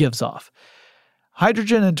gives off.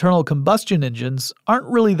 Hydrogen internal combustion engines aren't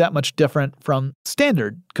really that much different from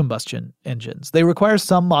standard combustion engines. They require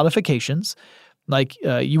some modifications, like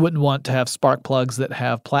you wouldn't want to have spark plugs that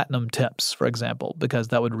have platinum tips, for example, because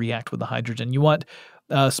that would react with the hydrogen. You want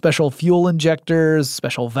special fuel injectors,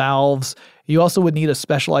 special valves. You also would need a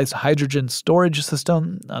specialized hydrogen storage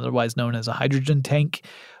system, otherwise known as a hydrogen tank.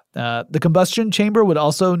 The combustion chamber would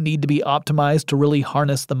also need to be optimized to really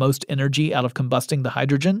harness the most energy out of combusting the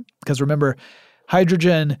hydrogen. Because remember,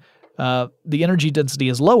 hydrogen, the energy density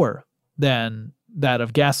is lower than that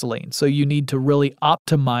of gasoline. So you need to really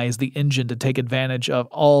optimize the engine to take advantage of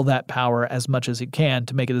all that power as much as you can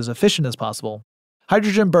to make it as efficient as possible.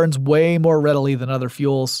 Hydrogen burns way more readily than other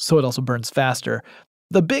fuels, so it also burns faster.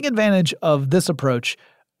 The big advantage of this approach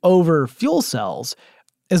over fuel cells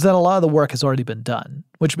is that a lot of the work has already been done,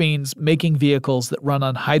 which means making vehicles that run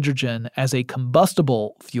on hydrogen as a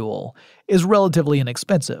combustible fuel is relatively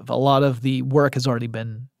inexpensive. A lot of the work has already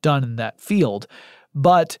been done in that field.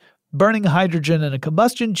 But burning hydrogen in a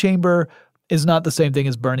combustion chamber is not the same thing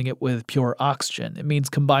as burning it with pure oxygen. It means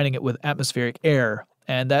combining it with atmospheric air.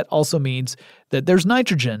 And that also means that there's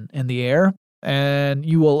nitrogen in the air, and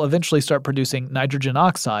you will eventually start producing nitrogen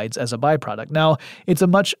oxides as a byproduct. Now, it's a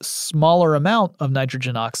much smaller amount of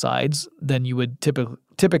nitrogen oxides than you would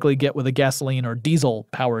typically get with a gasoline or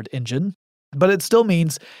diesel-powered engine, but it still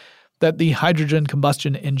means that the hydrogen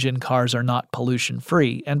combustion engine cars are not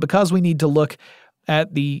pollution-free. And because we need to look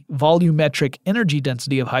at the volumetric energy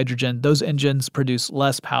density of hydrogen, those engines produce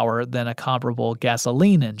less power than a comparable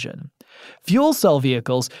gasoline engine. Fuel cell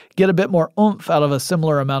vehicles get a bit more oomph out of a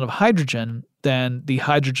similar amount of hydrogen than the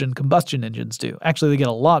hydrogen combustion engines do. Actually, they get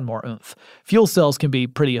a lot more oomph. Fuel cells can be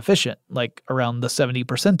pretty efficient, like around the 70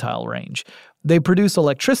 percentile range. They produce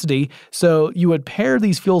electricity, so you would pair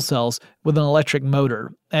these fuel cells with an electric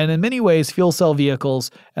motor. And in many ways, fuel cell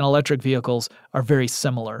vehicles and electric vehicles are very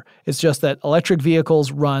similar. It's just that electric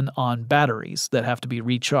vehicles run on batteries that have to be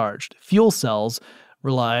recharged. Fuel cells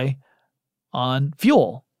rely on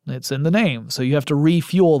fuel. It's in the name, so you have to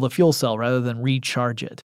refuel the fuel cell rather than recharge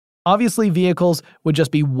it. Obviously, vehicles would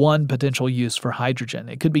just be one potential use for hydrogen.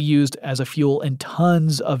 It could be used as a fuel in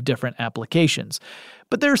tons of different applications.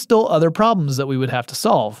 But there are still other problems that we would have to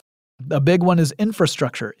solve. A big one is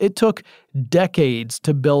infrastructure. It took decades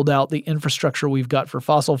to build out the infrastructure we've got for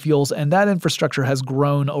fossil fuels, and that infrastructure has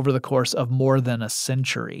grown over the course of more than a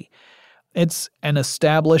century. It's an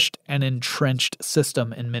established and entrenched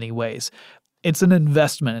system in many ways. It's an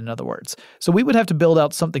investment, in other words. So we would have to build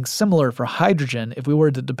out something similar for hydrogen if we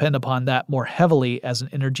were to depend upon that more heavily as an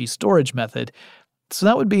energy storage method. So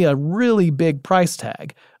that would be a really big price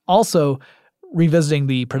tag. Also, revisiting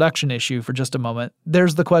the production issue for just a moment,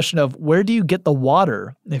 there's the question of where do you get the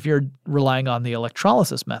water if you're relying on the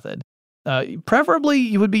electrolysis method? Preferably,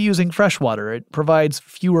 you would be using fresh water. It provides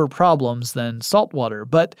fewer problems than salt water,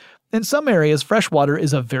 but in some areas, fresh water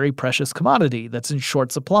is a very precious commodity that's in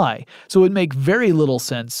short supply. So it would make very little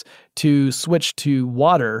sense to switch to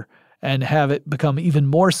water and have it become even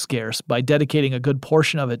more scarce by dedicating a good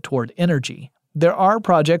portion of it toward energy. There are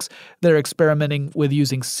projects that are experimenting with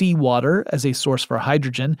using seawater as a source for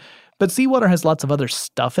hydrogen, but seawater has lots of other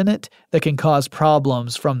stuff in it that can cause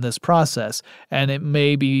problems from this process. And it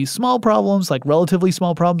may be small problems, like relatively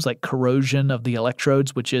small problems, like corrosion of the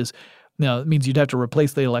electrodes, which is, it means you'd have to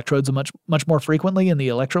replace the electrodes much more frequently in the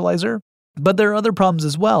electrolyzer. But there are other problems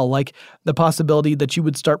as well, like the possibility that you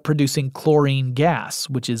would start producing chlorine gas,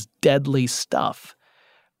 which is deadly stuff.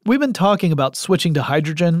 We've been talking about switching to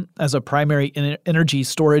hydrogen as a primary energy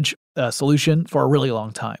storage solution for a really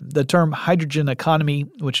long time. The term hydrogen economy,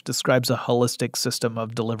 which describes a holistic system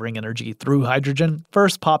of delivering energy through hydrogen,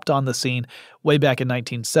 first popped on the scene way back in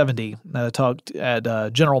 1970. I talked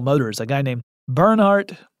at General Motors, a guy named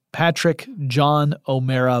Bernhard Patrick John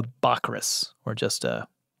O'Mara Bockris, or just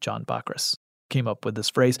John Bockris, came up with this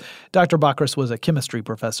phrase. Dr. Bockris was a chemistry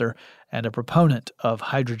professor and a proponent of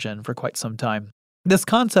hydrogen for quite some time. This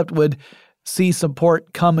concept would see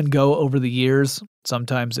support come and go over the years.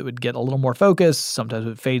 Sometimes it would get a little more focus, sometimes it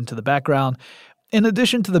would fade into the background. In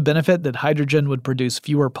addition to the benefit that hydrogen would produce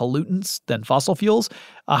fewer pollutants than fossil fuels,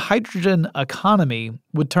 a hydrogen economy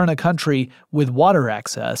would turn a country with water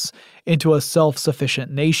access into a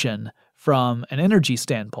self-sufficient nation from an energy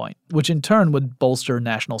standpoint, which in turn would bolster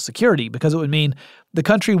national security because it would mean the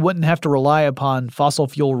country wouldn't have to rely upon fossil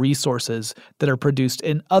fuel resources that are produced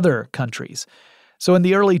in other countries. So in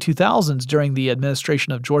the early 2000s, during the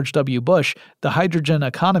administration of George W. Bush, the hydrogen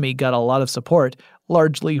economy got a lot of support,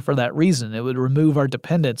 largely for that reason. It would remove our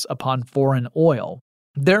dependence upon foreign oil.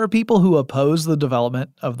 There are people who oppose the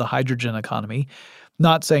development of the hydrogen economy,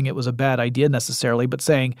 not saying it was a bad idea necessarily, but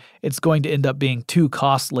saying it's going to end up being too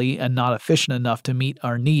costly and not efficient enough to meet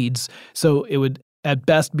our needs, so it would at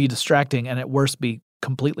best be distracting and at worst be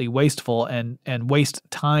completely wasteful and waste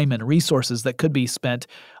time and resources that could be spent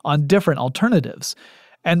on different alternatives.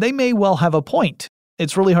 And they may well have a point.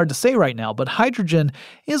 It's really hard to say right now, but hydrogen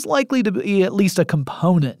is likely to be at least a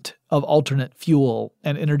component of alternate fuel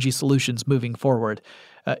and energy solutions moving forward.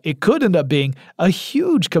 It could end up being a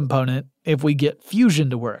huge component if we get fusion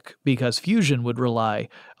to work, because fusion would rely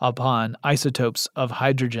upon isotopes of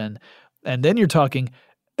hydrogen. And then you're talking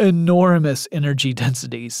enormous energy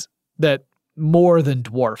densities that more than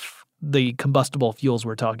dwarf the combustible fuels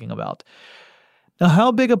we're talking about. Now,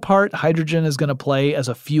 how big a part hydrogen is going to play as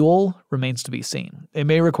a fuel remains to be seen. It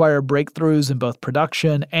may require breakthroughs in both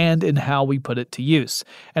production and in how we put it to use.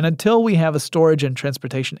 And until we have a storage and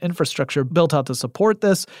transportation infrastructure built out to support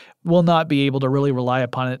this, we'll not be able to really rely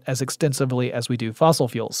upon it as extensively as we do fossil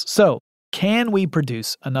fuels. So, can we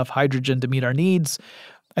produce enough hydrogen to meet our needs?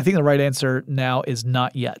 I think the right answer now is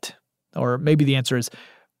not yet. Or maybe the answer is,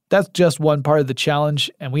 that's just one part of the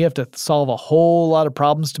challenge, and we have to solve a whole lot of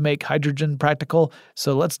problems to make hydrogen practical,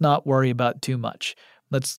 so let's not worry about too much.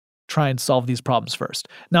 Let's try and solve these problems first.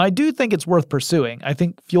 Now, I do think it's worth pursuing. I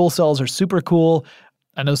think fuel cells are super cool.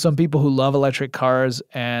 I know some people who love electric cars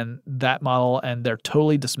and that model, and they're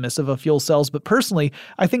totally dismissive of fuel cells, but personally,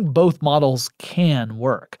 I think both models can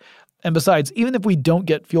work. And besides, even if we don't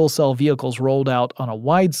get fuel cell vehicles rolled out on a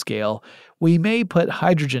wide scale, we may put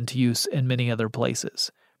hydrogen to use in many other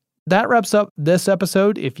places. That wraps up this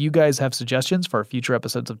episode. If you guys have suggestions for future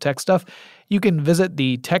episodes of Tech Stuff, you can visit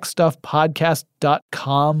the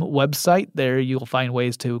techstuffpodcast.com website. There you'll find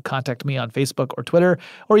ways to contact me on Facebook or Twitter,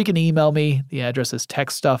 or you can email me. The address is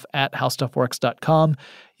techstuff@howstuffworks.com.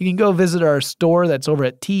 You can go visit our store that's over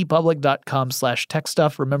at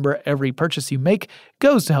tpublic.com/techstuff. Remember, every purchase you make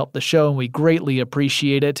goes to help the show, and we greatly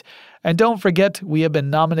appreciate it. And don't forget, we have been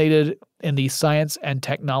nominated in the Science and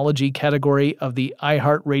Technology category of the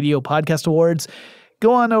iHeartRadio Podcast Awards.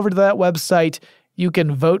 Go on over to that website. You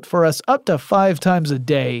can vote for us up to 5 times a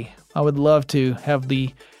day. I would love to have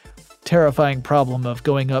the terrifying problem of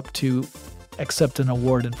going up to accept an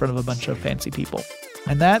award in front of a bunch of fancy people.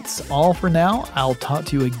 And that's all for now. I'll talk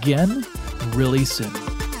to you again really soon.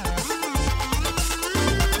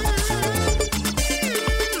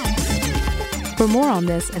 For more on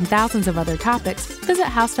this and thousands of other topics, visit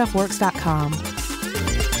howstuffworks.com.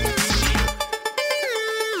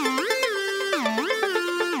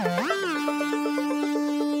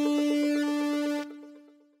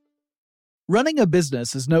 Running a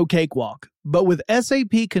business is no cakewalk, but with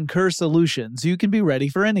SAP Concur Solutions, you can be ready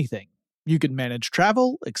for anything. You can manage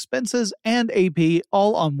travel, expenses, and AP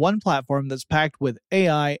all on one platform that's packed with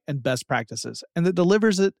AI and best practices, and that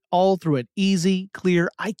delivers it all through an easy,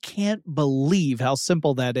 clear, I can't believe how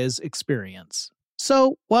simple that is experience.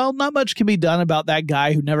 So, while not much can be done about that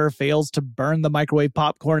guy who never fails to burn the microwave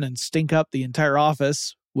popcorn and stink up the entire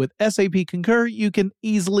office, with SAP Concur, you can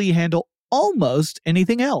easily handle almost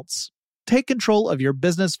anything else. Take control of your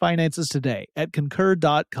business finances today at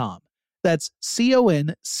Concur.com. That's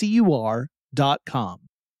CONCUR.com.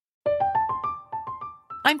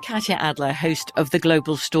 I'm Katya Adler, host of The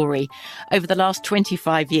Global Story. Over the last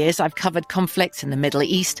 25 years, I've covered conflicts in the Middle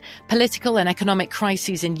East, political and economic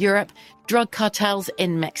crises in Europe, drug cartels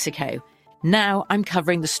in Mexico. Now I'm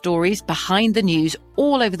covering the stories behind the news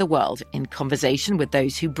all over the world in conversation with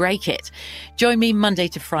those who break it. Join me Monday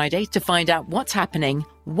to Friday to find out what's happening,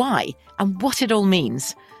 why, and what it all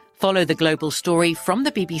means. Follow The Global Story from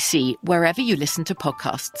the BBC wherever you listen to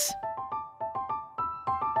podcasts.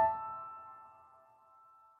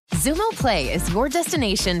 Xumo Play is your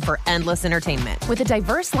destination for endless entertainment. With a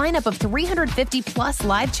diverse lineup of 350-plus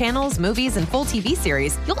live channels, movies, and full TV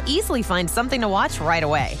series, you'll easily find something to watch right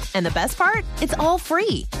away. And the best part? It's all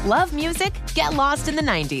free. Love music? Get lost in the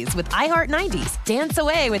 90s with iHeart 90s, dance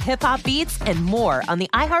away with hip-hop beats, and more on the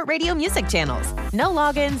iHeartRadio music channels. No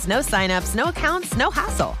logins, no signups, no accounts, no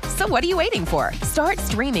hassle. So what are you waiting for? Start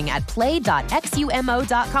streaming at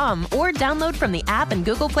play.xumo.com or download from the app and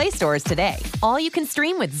Google Play stores today. All you can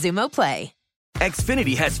stream with Xumo Play.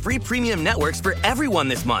 Xfinity has free premium networks for everyone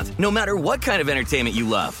this month, no matter what kind of entertainment you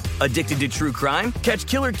love. Addicted to true crime? Catch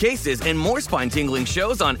killer cases and more spine-tingling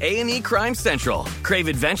shows on A&E Crime Central. Crave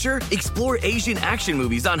adventure? Explore Asian action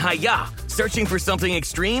movies on Hi-Ya. Searching for something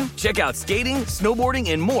extreme? Check out skating, snowboarding,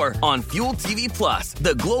 and more on Fuel TV Plus,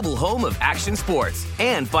 the global home of action sports.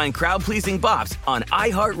 And find crowd-pleasing bops on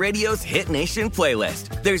iHeartRadio's Hit Nation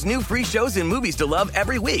playlist. There's new free shows and movies to love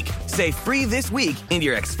every week. Say free this week in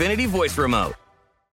your Xfinity voice remote.